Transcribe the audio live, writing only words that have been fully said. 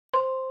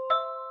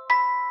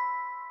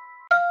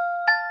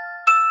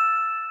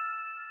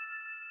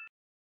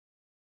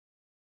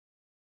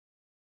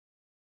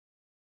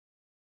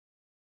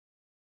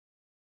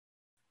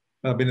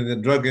I've been in the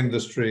drug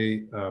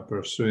industry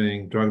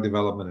pursuing drug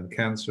development in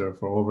cancer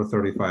for over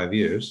 35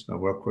 years. I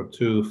worked for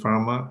 2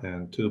 pharma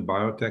and 2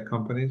 biotech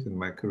companies in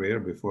my career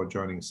before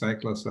joining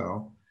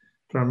Cyclacel,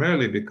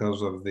 primarily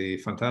because of the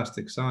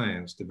fantastic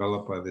science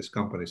developed by this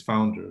company's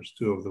founders,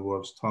 2 of the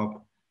world's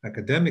top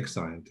academic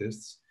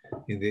scientists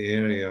in the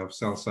area of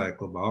cell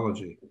cycle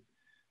biology.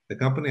 The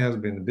company has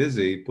been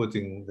busy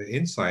putting the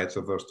insights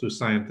of those 2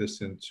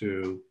 scientists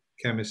into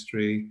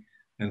chemistry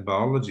and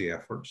biology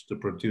efforts to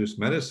produce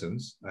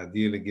medicines,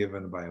 ideally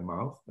given by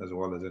mouth, as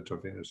well as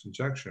intravenous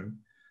injection,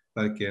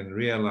 that can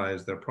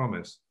realize their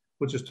promise,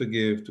 which is to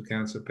give to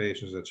cancer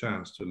patients a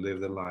chance to live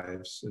their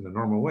lives in a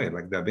normal way,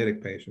 like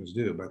diabetic patients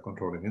do by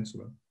controlling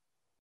insulin.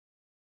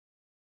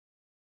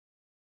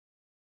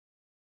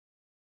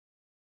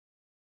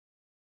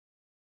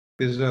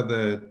 These are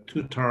the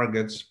 2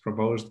 targets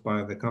proposed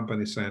by the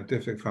company's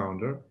scientific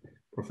founder,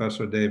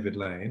 Professor David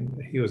Lane.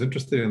 He was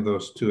interested in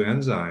those 2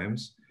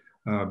 enzymes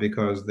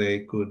because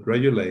they could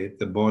regulate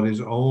the body's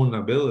own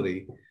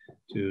ability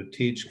to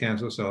teach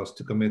cancer cells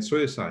to commit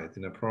suicide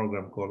in a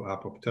program called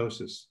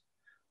apoptosis.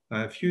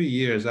 A few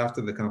years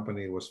after the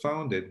company was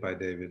founded by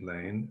David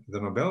Lane, the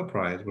Nobel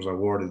Prize was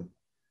awarded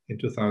in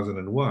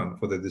 2001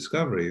 for the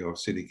discovery of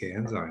CDK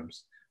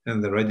enzymes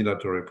and the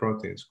regulatory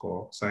proteins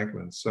called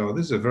cyclins. So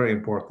this is a very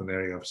important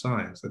area of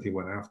science that he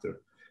went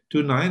after.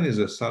 2/9 is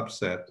a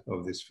subset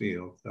of this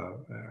field,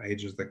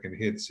 agents that can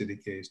hit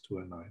CDKs 2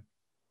 and 9.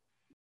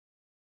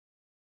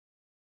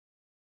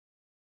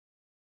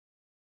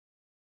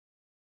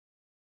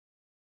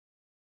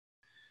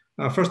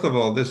 First of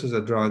all, this is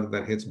a drug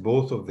that hits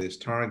both of these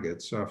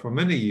targets. For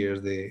many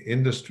years, the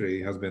industry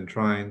has been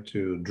trying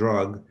to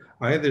drug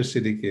either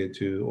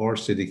CDK2 or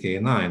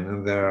CDK9,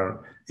 and there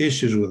are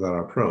issues with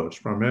our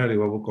approach, primarily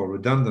what we call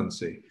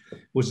redundancy,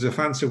 which is a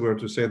fancy word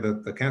to say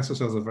that the cancer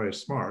cells are very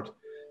smart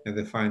and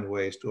they find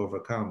ways to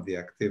overcome the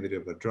activity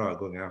of the drug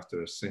going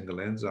after a single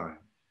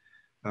enzyme.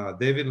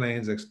 David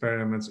Lane's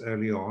experiments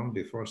early on,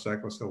 before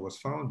Cyclacel was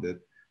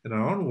founded, and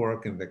our own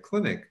work in the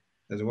clinic,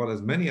 as well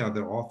as many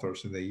other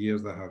authors in the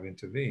years that have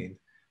intervened,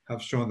 have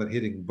shown that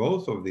hitting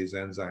both of these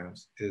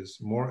enzymes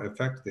is more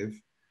effective,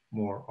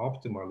 more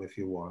optimal, if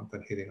you want,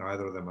 than hitting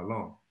either of them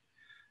alone.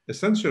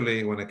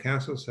 Essentially, when a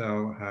cancer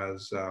cell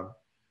has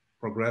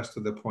progressed to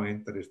the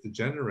point that it's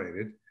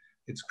degenerated,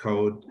 its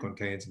code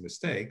contains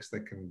mistakes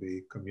that can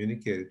be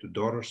communicated to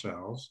daughter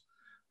cells.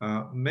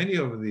 Many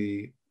of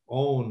the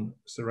own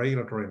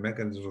regulatory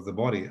mechanisms of the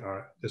body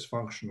are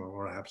dysfunctional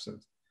or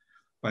absent.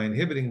 By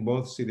inhibiting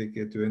both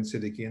CDK2 and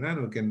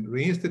CDK9, we can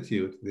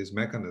reinstitute these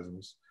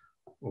mechanisms,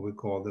 what we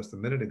called just a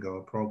minute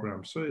ago,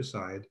 programmed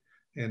suicide,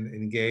 and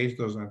engage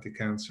those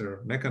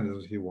anti-cancer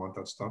mechanisms, if you want,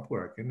 that stop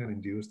working and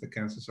induce the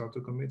cancer cell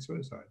to commit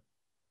suicide.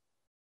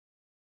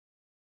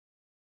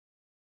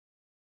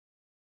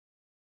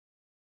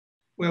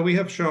 Well, we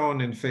have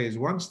shown in phase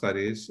 1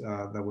 studies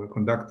that were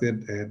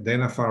conducted at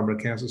Dana-Farber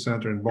Cancer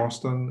Center in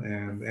Boston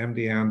and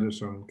MD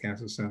Anderson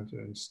Cancer Center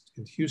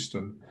in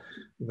Houston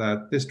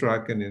that this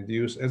drug can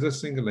induce, as a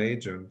single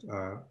agent,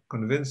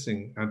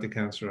 convincing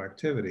anti-cancer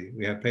activity.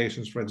 We had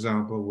patients, for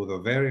example, with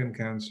ovarian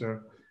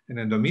cancer and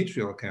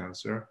endometrial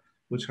cancer,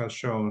 which has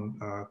shown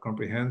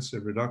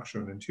comprehensive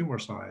reduction in tumor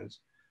size.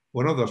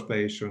 One of those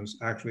patients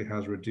actually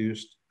has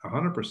reduced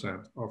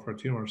 100% of her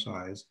tumor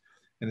size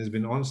and has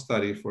been on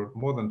study for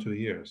more than 2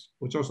 years,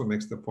 which also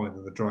makes the point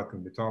that the drug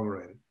can be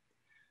tolerated.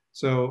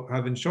 So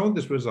having shown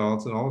these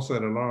results, and also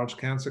at a large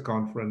cancer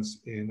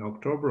conference in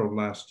October of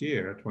last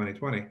year,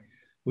 2020,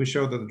 we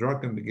showed that the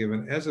drug can be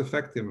given as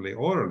effectively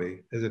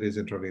orally as it is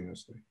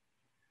intravenously.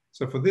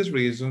 So for this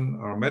reason,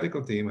 our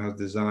medical team has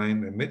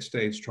designed a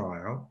mid-stage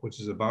trial,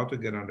 which is about to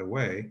get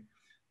underway,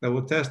 that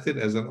will test it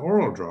as an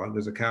oral drug,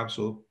 as a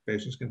capsule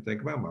patients can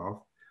take by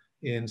mouth,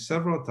 in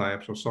several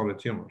types of solid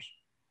tumors.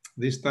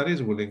 These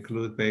studies will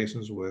include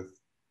patients with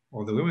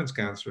all the women's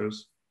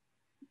cancers,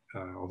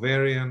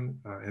 ovarian,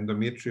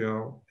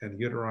 endometrial, and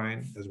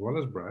uterine, as well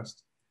as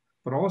breast,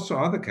 but also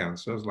other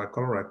cancers like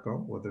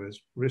colorectal, where there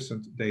is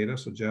recent data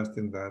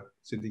suggesting that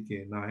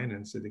CDK9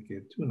 and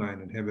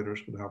CDK2/9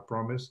 inhibitors could have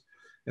promise,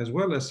 as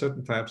well as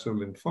certain types of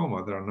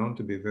lymphoma that are known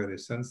to be very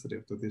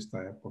sensitive to this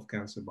type of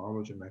cancer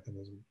biology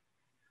mechanism.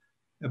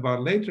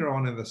 About later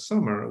on in the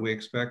summer, we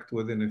expect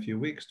within a few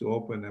weeks to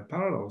open a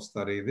parallel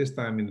study, this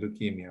time in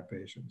leukemia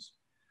patients.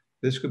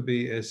 This could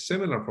be a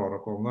similar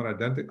protocol, not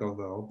identical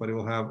though, but it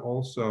will have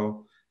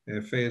also a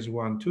phase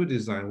 1/2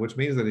 design, which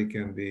means that it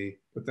can be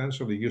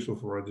potentially useful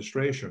for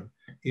registration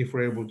if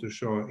we're able to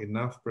show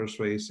enough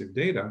persuasive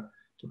data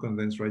to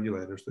convince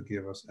regulators to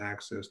give us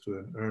access to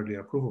an early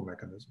approval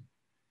mechanism.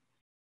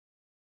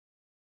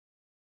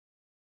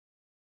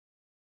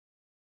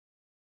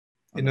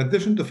 In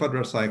addition to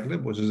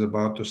fadraciclib, which is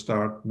about to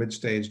start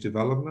mid-stage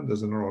development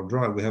as an oral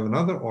drug, we have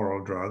another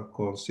oral drug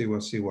called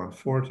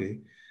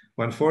CYC140.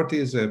 140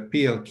 is a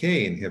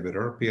PLK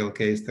inhibitor.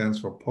 PLK stands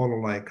for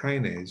polo-like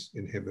kinase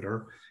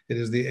inhibitor. It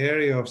is the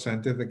area of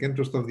scientific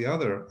interest of the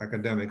other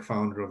academic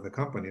founder of the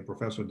company,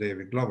 Professor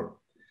David Glover.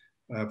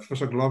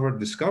 Professor Glover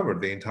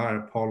discovered the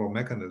entire polo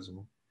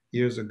mechanism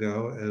years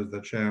ago as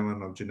the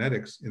chairman of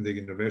genetics in the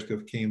University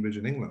of Cambridge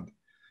in England.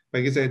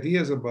 But his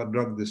ideas about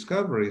drug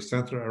discovery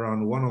center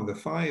around one of the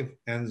 5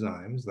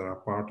 enzymes that are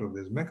part of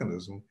this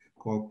mechanism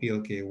called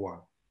PLK1.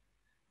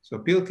 So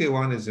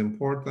PLK1 is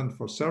important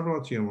for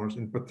several tumors,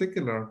 in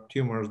particular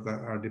tumors that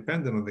are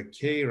dependent on the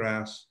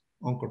KRAS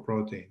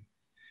oncoprotein.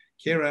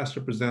 KRAS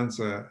represents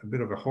a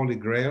bit of a holy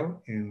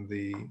grail in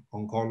the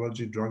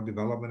oncology drug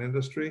development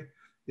industry.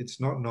 It's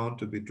not known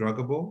to be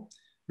druggable.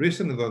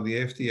 Recently, though,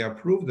 the FDA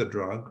approved a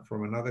drug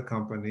from another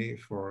company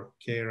for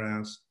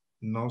KRAS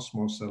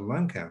non-small cell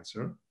lung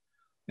cancer.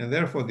 And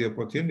therefore, the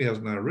opportunity has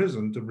now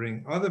arisen to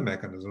bring other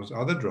mechanisms,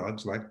 other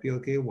drugs like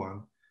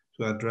PLK1,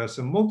 to address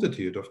a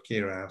multitude of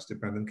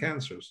KRAS-dependent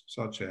cancers,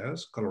 such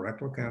as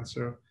colorectal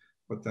cancer,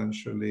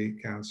 potentially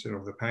cancer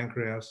of the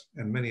pancreas,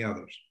 and many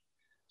others.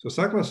 So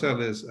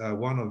Cyclacel is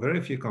one of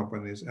very few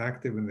companies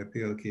active in the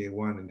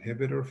PLK1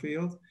 inhibitor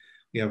field.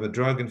 We have a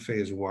drug in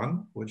phase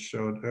 1, which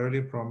showed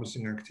early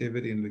promising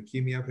activity in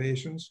leukemia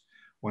patients.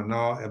 We're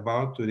now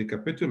about to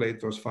recapitulate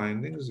those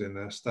findings in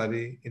a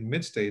study in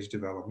mid-stage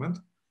development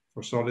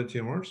for solid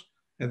tumors,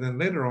 and then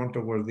later on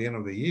towards the end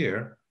of the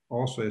year,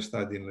 also a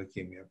study in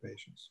leukemia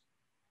patients.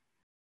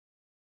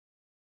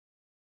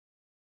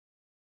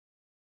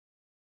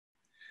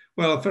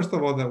 Well, first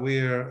of all, that we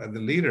are the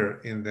leader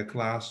in the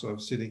class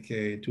of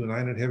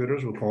CDK2/9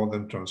 inhibitors. We call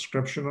them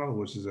transcriptional,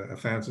 which is a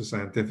fancy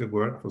scientific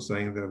word for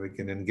saying that we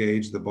can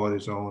engage the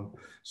body's own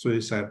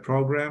suicide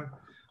program.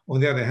 On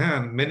the other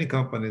hand, many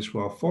companies who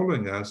are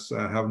following us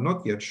have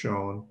not yet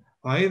shown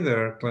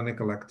either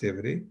clinical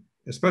activity,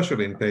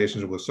 especially in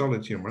patients with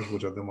solid tumors,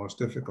 which are the most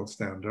difficult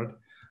standard,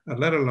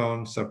 let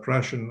alone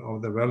suppression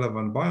of the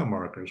relevant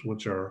biomarkers,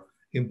 which are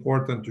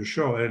important to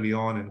show early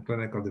on in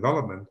clinical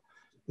development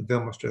to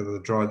demonstrate that the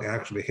drug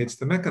actually hits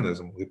the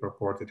mechanism we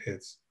purport it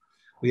hits.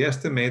 We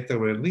estimate that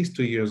we're at least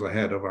 2 years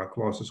ahead of our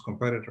closest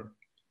competitor.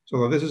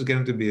 So this is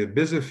going to be a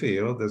busy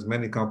field, as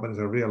many companies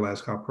have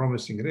realized how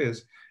promising it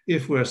is.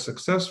 If we're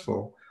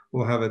successful,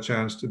 we'll have a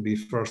chance to be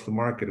first to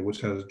market,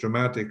 which has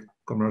dramatic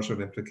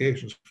commercial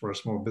implications for a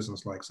small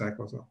business like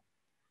Cyclacel.